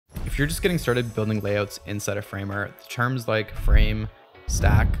you're just getting started building layouts inside of Framer, the terms like frame,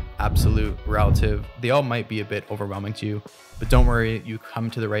 stack, absolute, relative, they all might be a bit overwhelming to you, but don't worry, you come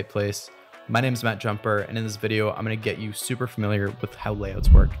to the right place. My name is Matt Jumper, and in this video, I'm going to get you super familiar with how layouts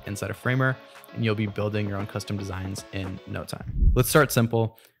work inside of Framer, and you'll be building your own custom designs in no time. Let's start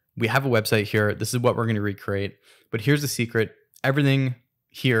simple. We have a website here. This is what we're going to recreate, but here's the secret. Everything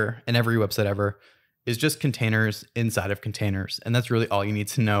here and every website ever is just containers inside of containers. And that's really all you need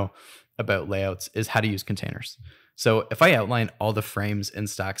to know about layouts is how to use containers. So if I outline all the frames and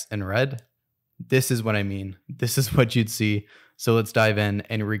stacks in red, this is what I mean. This is what you'd see. So let's dive in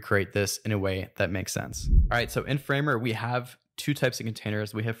and recreate this in a way that makes sense. All right, so in Framer, we have two types of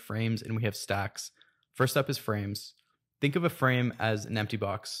containers. We have frames and we have stacks. First up is frames. Think of a frame as an empty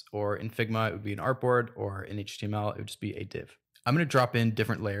box, or in Figma, it would be an artboard, or in HTML, it would just be a div. I'm going to drop in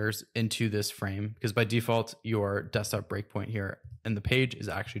different layers into this frame because by default, your desktop breakpoint here and the page is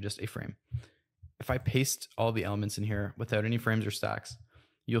actually just a frame. If I paste all the elements in here without any frames or stacks,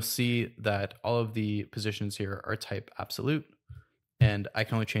 you'll see that all of the positions here are type absolute, and I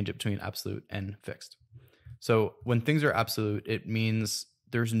can only change it between absolute and fixed. So when things are absolute, it means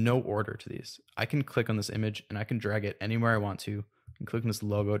there's no order to these. I can click on this image and I can drag it anywhere I want to. I can click on this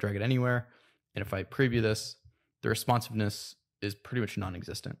logo, drag it anywhere. And if I preview this, the responsiveness is pretty much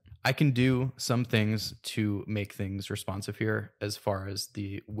non-existent. I can do some things to make things responsive here. As far as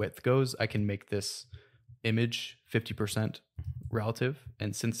the width goes, I can make this image 50% relative.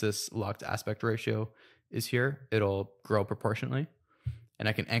 And since this locked aspect ratio is here, it'll grow proportionally. And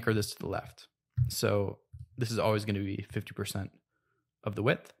I can anchor this to the left. So this is always going to be 50% of the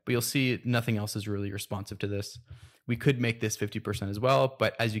width, but you'll see nothing else is really responsive to this. We could make this 50% as well,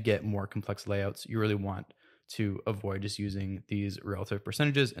 but as you get more complex layouts, you really want to avoid just using these relative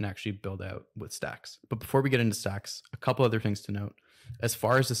percentages and actually build out with stacks. But before we get into stacks, a couple other things to note. As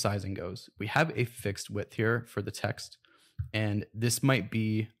far as the sizing goes, we have a fixed width here for the text, and this might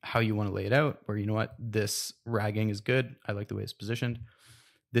be how you want to lay it out, where you know what, this ragging is good. I like the way it's positioned.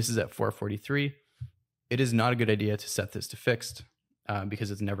 This is at 443. It is not a good idea to set this to fixed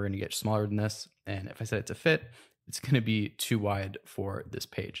because it's never going to get smaller than this. And if I set it to fit, it's going to be too wide for this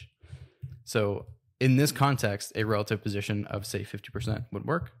page. So in this context, a relative position of say 50% would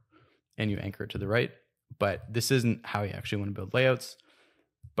work, and you anchor it to the right, but this isn't how you actually want to build layouts,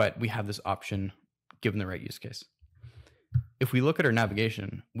 but we have this option given the right use case. If we look at our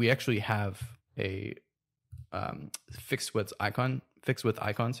navigation, we actually have a fixed width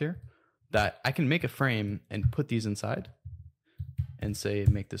icons here that I can make a frame and put these inside and say,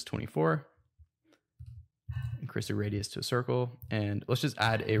 make this 24, increase the radius to a circle, and let's just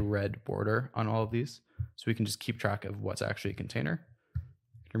add a red border on all of these so we can just keep track of what's actually a container.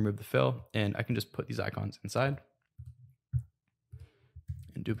 Remove the fill, and I can just put these icons inside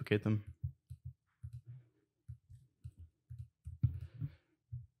and duplicate them.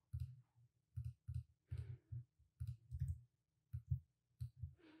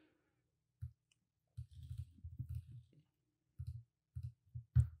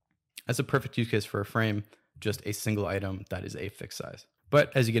 That's a perfect use case for a frame, just a single item that is a fixed size. But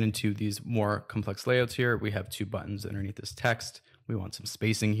as you get into these more complex layouts here, we have two buttons underneath this text. We want some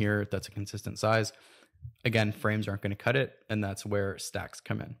spacing here that's a consistent size. Again, frames aren't going to cut it, and that's where stacks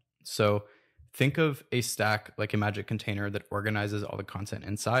come in. So think of a stack like a magic container that organizes all the content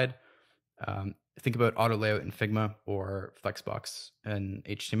inside. Think about auto layout in Figma or Flexbox in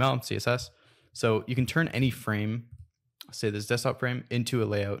HTML and CSS. So you can turn any frame, say this desktop frame, into a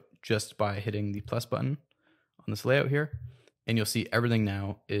layout just by hitting the plus button on this layout here, and you'll see everything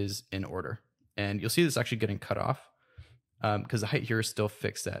now is in order. And you'll see this actually getting cut off because the height here is still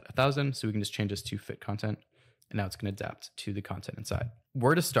fixed at 1000, so we can just change this to fit content, and now it's going to adapt to the content inside.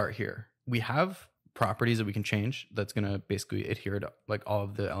 Where to start here? We have properties that we can change that's going to basically adhere to, like, all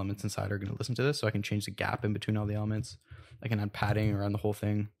of the elements inside are going to listen to this, so I can change the gap in between all the elements. I can add padding around the whole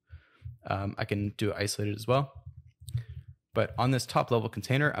thing. I can do it isolated as well. But on this top level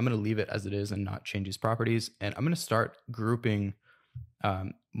container, I'm going to leave it as it is and not change these properties. And I'm going to start grouping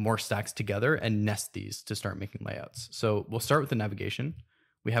more stacks together and nest these to start making layouts. So we'll start with the navigation.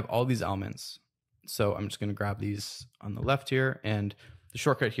 We have all these elements. So I'm just going to grab these on the left here. And the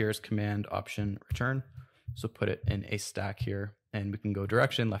shortcut here is Command Option Return. So put it in a stack here, and we can go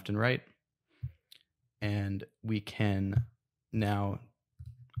direction left and right. And we can now,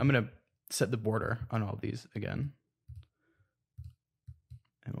 I'm going to set the border on all of these again.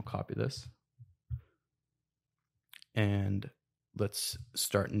 And we'll copy this. And let's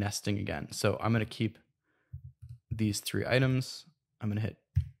start nesting again. So I'm going to keep these three items. I'm going to hit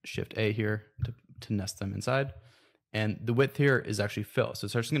Shift A here to nest them inside. And the width here is actually fill. So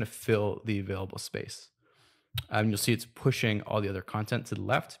it's actually going to fill the available space. You'll see it's pushing all the other content to the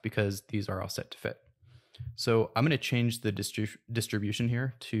left because these are all set to fit. So I'm going to change the distribution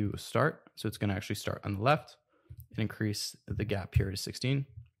here to start. So it's going to actually start on the left and increase the gap here to 16.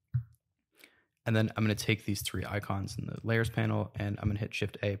 And then I'm going to take these three icons in the layers panel and I'm going to hit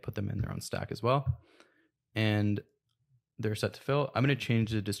Shift A, put them in their own stack as well. And they're set to fill. I'm going to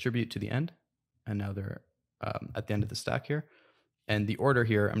change the distribute to the end. And now they're at the end of the stack here. And the order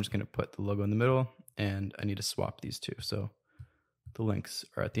here, I'm just going to put the logo in the middle and I need to swap these two. So the links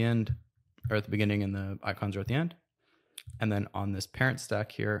are at the end or at the beginning and the icons are at the end. And then on this parent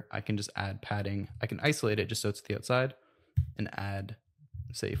stack here, I can just add padding. I can isolate it just so it's the outside and add,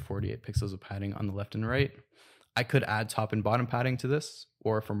 say, 48 pixels of padding on the left and right. I could add top and bottom padding to this,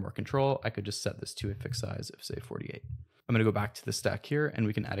 or for more control, I could just set this to a fixed size of, say, 48. I'm going to go back to the stack here and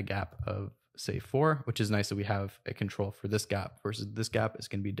we can add a gap of, say, 4, which is nice that we have a control for this gap versus this gap is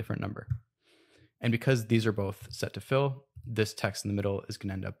going to be a different number. And because these are both set to fill, this text in the middle is going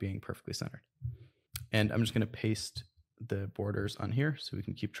to end up being perfectly centered. And I'm just going to paste the borders on here so we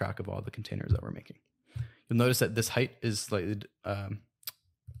can keep track of all the containers that we're making. You'll notice that this height is slightly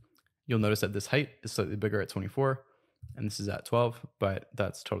bigger at 24 and this is at 12, but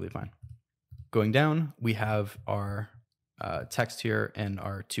that's totally fine. Going down, we have our text here and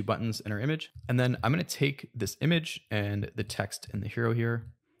our two buttons in our image. And then I'm going to take this image and the text in the hero here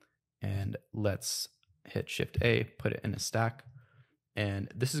and let's hit Shift A, put it in a stack.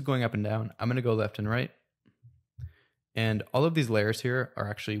 And this is going up and down. I'm going to go left and right. And all of these layers here are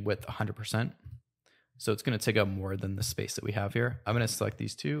actually width 100%. So it's going to take up more than the space that we have here. I'm going to select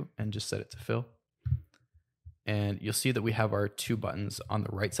these two and just set it to fill. And you'll see that we have our two buttons on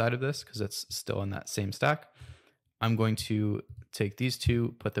the right side of this because it's still in that same stack. I'm going to take these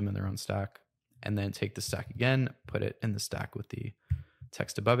two, put them in their own stack, and then take the stack again, put it in the stack with the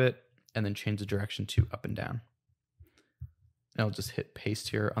text above it, and then change the direction to up and down. And I'll just hit paste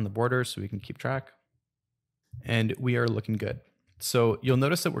here on the border so we can keep track. And we are looking good. So you'll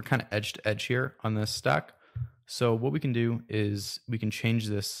notice that we're kind of edge to edge here on this stack. So what we can do is we can change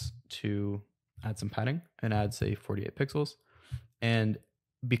this to add some padding and add, say, 48 pixels. And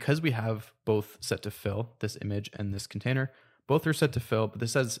because we have both set to fill, this image and this container, both are set to fill, but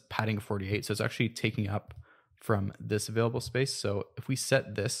this says padding 48. So it's actually taking up from this available space. So if we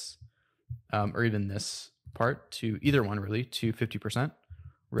set this, or even this part to either one really, to 50%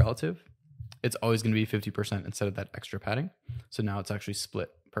 relative, it's always going to be 50% instead of that extra padding. So now it's actually split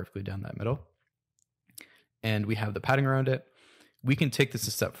perfectly down that middle. And we have the padding around it. We can take this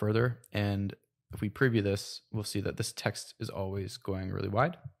a step further. And if we preview this, we'll see that this text is always going really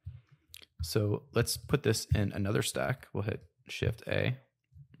wide. So let's put this in another stack. We'll hit Shift A.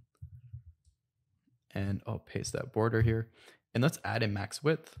 And I'll paste that border here. And let's add a max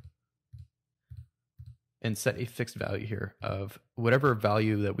width and set a fixed value here of whatever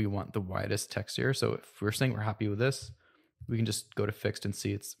value that we want the widest text here. So if we're saying we're happy with this, we can just go to fixed and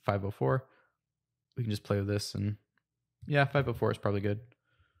see it's 504. We can just play with this and yeah, 504 is probably good.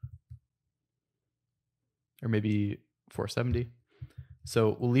 Or maybe 470.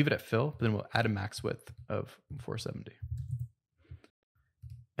 So we'll leave it at fill, but then we'll add a max width of 470.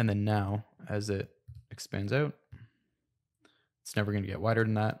 And then now as it expands out, it's never going to get wider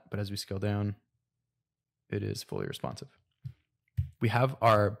than that, but as we scale down, it is fully responsive. We have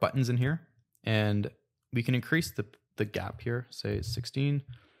our buttons in here and we can increase the gap here, say 16.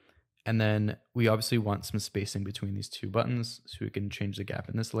 And then we obviously want some spacing between these two buttons. So we can change the gap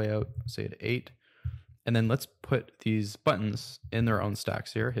in this layout, say to 8. And then let's put these buttons in their own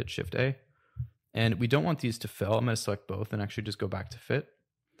stacks here, hit Shift A. And we don't want these to fill. I'm going to select both and actually just go back to fit.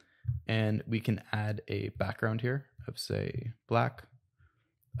 And we can add a background here of, say, black.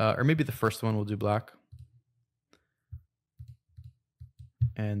 Or maybe the first one we'll do black.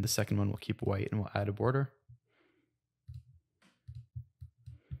 And the second one we'll keep white and we'll add a border.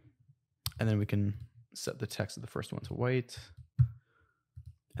 And then we can set the text of the first one to white.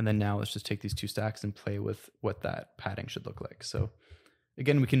 And then now let's just take these two stacks and play with what that padding should look like. So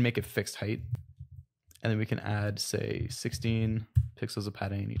again, we can make it fixed height. And then we can add, say, 16 pixels of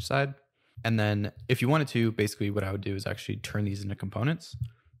padding on each side. And then if you wanted to, basically what I would do is actually turn these into components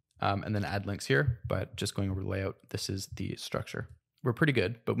and then add links here. But just going over the layout, this is the structure. We're pretty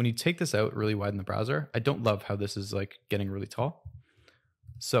good. But when you take this out really wide in the browser, I don't love how this is like getting really tall.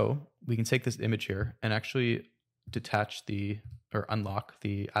 So we can take this image here and actually detach or unlock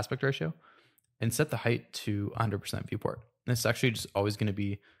the aspect ratio and set the height to 100% viewport. And it's actually just always going to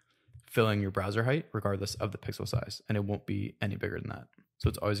be filling your browser height regardless of the pixel size, and it won't be any bigger than that. So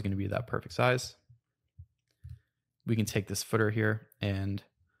it's always going to be that perfect size. we can take this footer here, and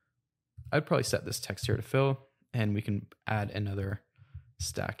I'd probably set this text here to fill, and we can add another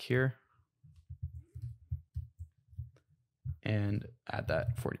stack here and add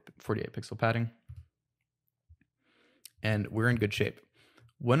that 48 pixel padding. And we're in good shape.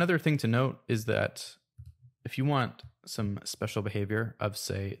 One other thing to note is that if you want some special behavior of,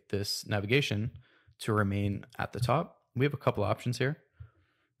 say, this navigation to remain at the top, we have a couple options here.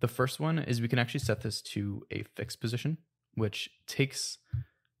 The first one is we can actually set this to a fixed position, which takes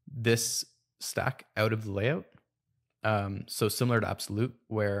this stack out of the layout. So similar to absolute,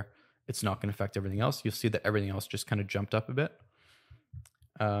 where it's not going to affect everything else. You'll see that everything else just kind of jumped up a bit.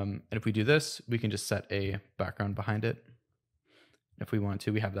 And if we do this, we can just set a background behind it. If we want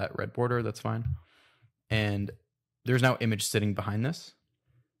to, we have that red border, that's fine. And there's now image sitting behind this,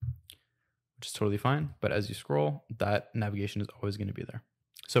 which is totally fine. But as you scroll, that navigation is always going to be there.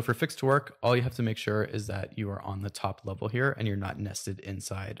 So for fixed to work, all you have to make sure is that you are on the top level here and you're not nested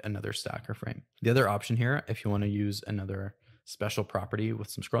inside another stack or frame. The other option here, if you want to use another special property with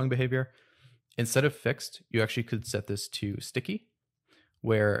some scrolling behavior, instead of fixed, you actually could set this to sticky,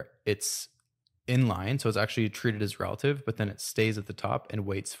 where it's inline. So it's actually treated as relative, but then it stays at the top and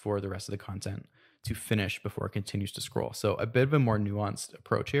waits for the rest of the content to finish before it continues to scroll. So a bit of a more nuanced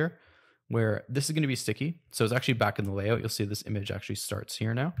approach here, where this is going to be sticky. So it's actually back in the layout. You'll see this image actually starts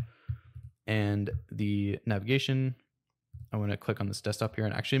here now. And the navigation, I want to click on this desktop here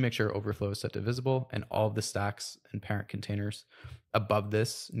and actually make sure overflow is set to visible, and all of the stacks and parent containers above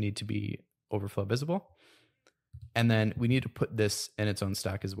this need to be overflow visible. And then we need to put this in its own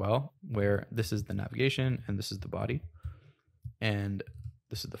stack as well, where this is the navigation and this is the body and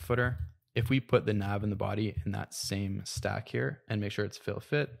this is the footer. If we put the nav and the body in that same stack here and make sure it's fill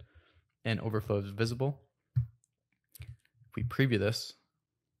fit and overflow is visible, if we preview this,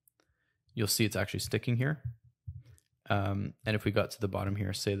 you'll see it's actually sticking here. And if we got to the bottom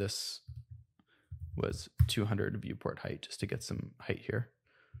here, say this was 200 viewport height, just to get some height here,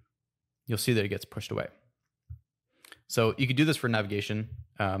 you'll see that it gets pushed away. So you could do this for navigation,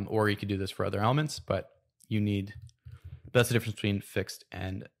 or you could do this for other elements, but that's the difference between fixed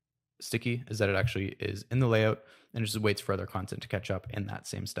and sticky, is that it actually is in the layout and it just waits for other content to catch up in that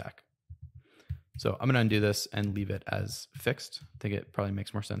same stack. So I'm going to undo this and leave it as fixed. I think it probably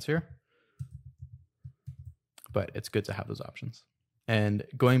makes more sense here, but it's good to have those options. And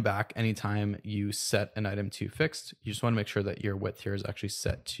going back, anytime you set an item to fixed, you just want to make sure that your width here is actually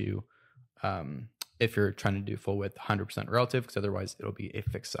set to, if you're trying to do full width, 100% relative, because otherwise it'll be a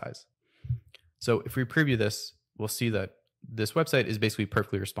fixed size. So if we preview this, we'll see that this website is basically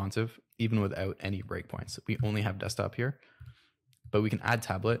perfectly responsive, even without any breakpoints. We only have desktop here, but we can add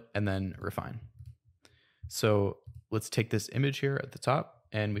tablet and then refine. So let's take this image here at the top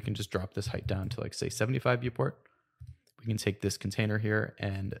and we can just drop this height down to, like, say 75 viewport. We can take this container here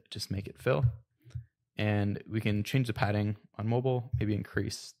and just make it fill. And we can change the padding on mobile, maybe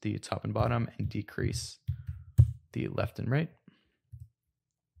increase the top and bottom and decrease the left and right.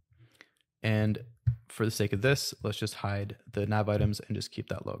 And for the sake of this, let's just hide the nav items and just keep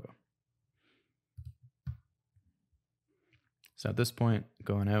that logo. So at this point,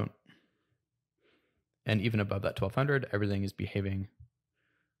 going out, and even above that 1200, everything is behaving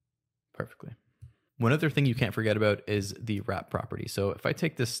perfectly. One other thing you can't forget about is the wrap property. So if I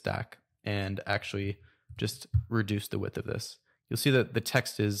take this stack and actually just reduce the width of this, you'll see that the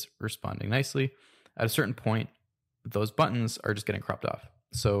text is responding nicely. At a certain point, those buttons are just getting cropped off.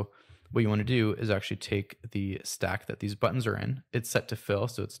 So what you want to do is actually take the stack that these buttons are in. It's set to fill,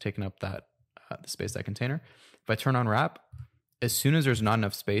 so it's taking up that the space, that container. If I turn on wrap, as soon as there's not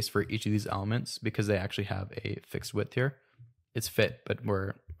enough space for each of these elements, because they actually have a fixed width here, it's fit, but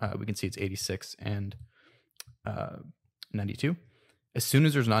we can see it's 86 and 92. As soon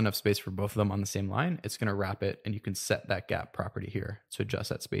as there's not enough space for both of them on the same line, it's going to wrap it, and you can set that gap property here to adjust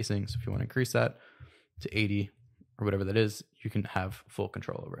that spacing. So if you want to increase that to 80 or whatever that is, you can have full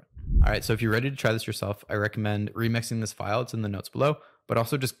control over it. All right, so if you're ready to try this yourself, I recommend remixing this file. It's in the notes below, but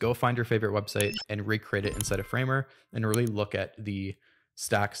also just go find your favorite website and recreate it inside of Framer and really look at the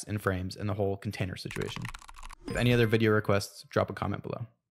stacks and frames and the whole container situation. If any other video requests, drop a comment below.